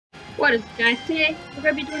What is it, guys? Today we're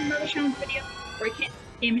gonna be doing another challenge video where I can't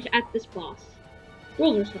take damage at this boss.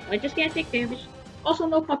 Rules are simple. I just can't take damage. Also,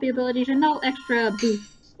 no puppy abilities and no extra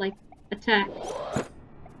boosts like attack.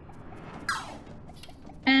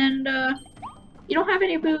 And you don't have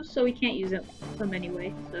any boosts, so we can't use them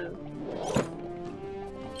anyway. So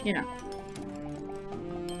you know.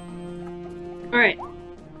 All right.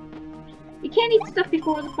 You can't eat stuff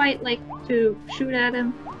before the fight, like to shoot at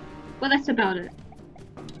him, but that's about it.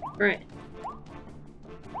 Alright.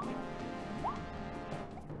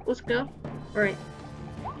 Let's go. Alright.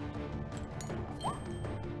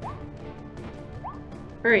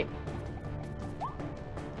 Alright.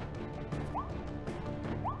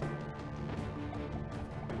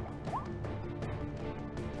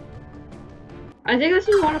 I think this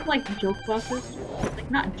is one of like the joke bosses.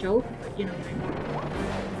 Like not joke, but you know what I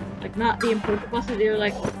mean. Like not the important bosses, they were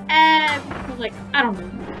like, like, I don't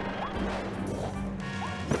know.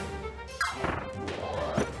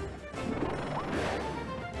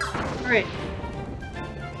 Alright.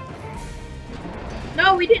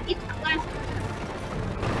 No, we didn't eat that last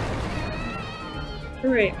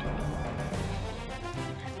one. Alright.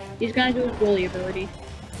 He's gonna do his bully ability.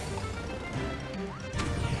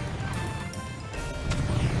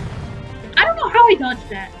 I don't know how I dodged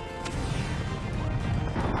that.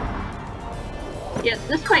 Yeah,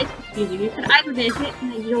 this fight is confusing. You can either get hit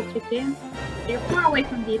and then you don't take damage, or you're far away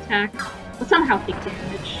from the attack, but somehow take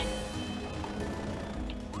damage.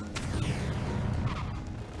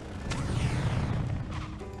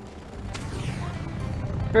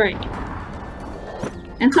 Alright.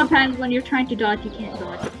 And sometimes when you're trying to dodge, you can't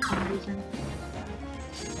dodge for some reason.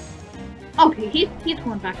 Okay, he's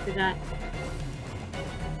going back to that.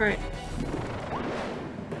 Alright.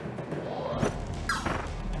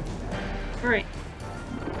 Alright.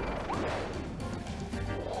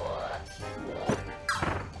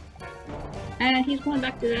 And he's going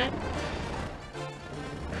back to that.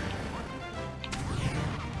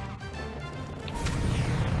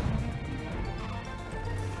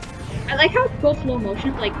 I like how it goes slow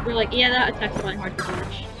motion, like, we're like, yeah, that attack's probably hard to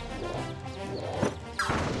dodge.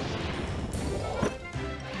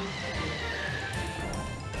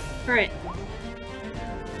 Alright.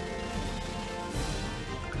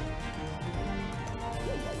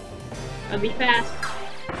 I'll be fast.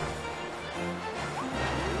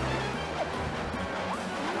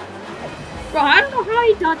 Bro, I don't know how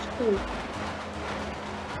he dodged those.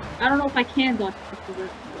 I don't know if I can dodge those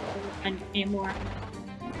anymore.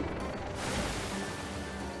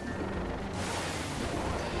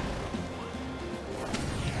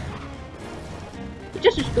 He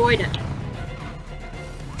just destroyed it.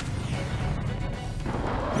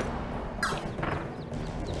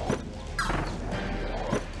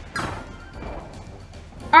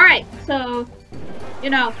 Alright, so, you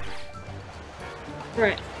know.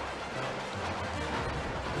 Right.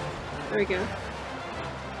 There we go.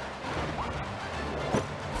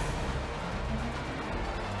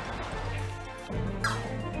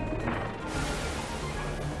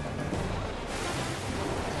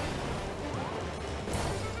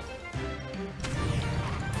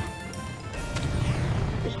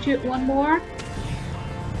 Just shoot one more,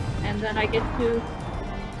 and then I get to.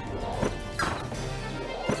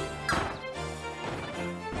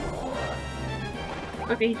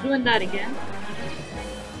 Okay, he's doing that again.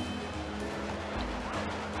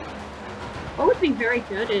 What would be very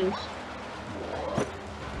good is...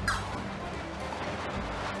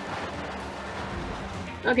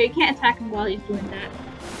 Okay, you can't attack him while he's doing that.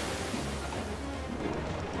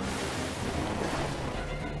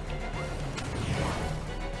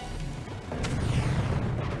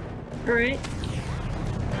 Alright.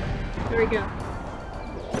 There we go.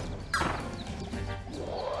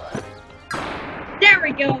 There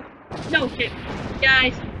we go! No hit.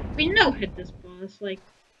 Guys, we no hit this boss, like,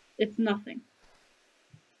 it's nothing.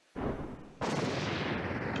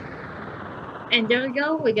 And there we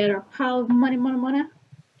go, we get our pile of money.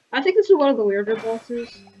 I think this is one of the weirder bosses.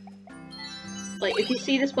 Like, if you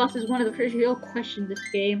see this boss is one of the first, you'll question this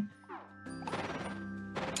game.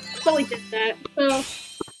 So we did that, so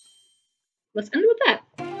let's end with that.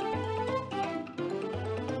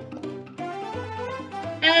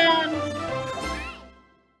 And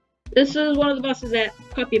this is one of the bosses that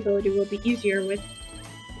puppy ability will be easier with.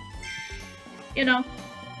 You know,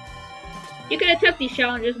 you can attempt these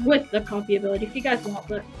challenges with the copy ability if you guys want,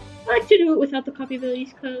 but I like to do it without the copy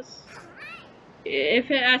abilities because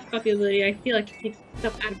if it has copy ability, I feel like it takes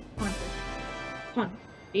stuff out of context.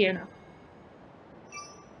 You know.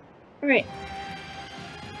 Alright.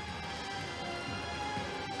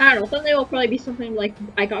 I don't know, something will probably be something like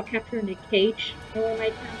I got captured in a cage in one of my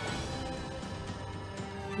attempts.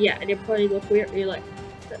 Yeah, and it probably look weird. You're like,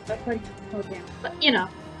 that's like, oh damn. But you know.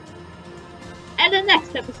 And the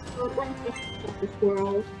next episode, we're going to discuss this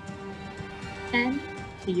world. And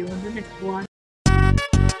see you in the next one.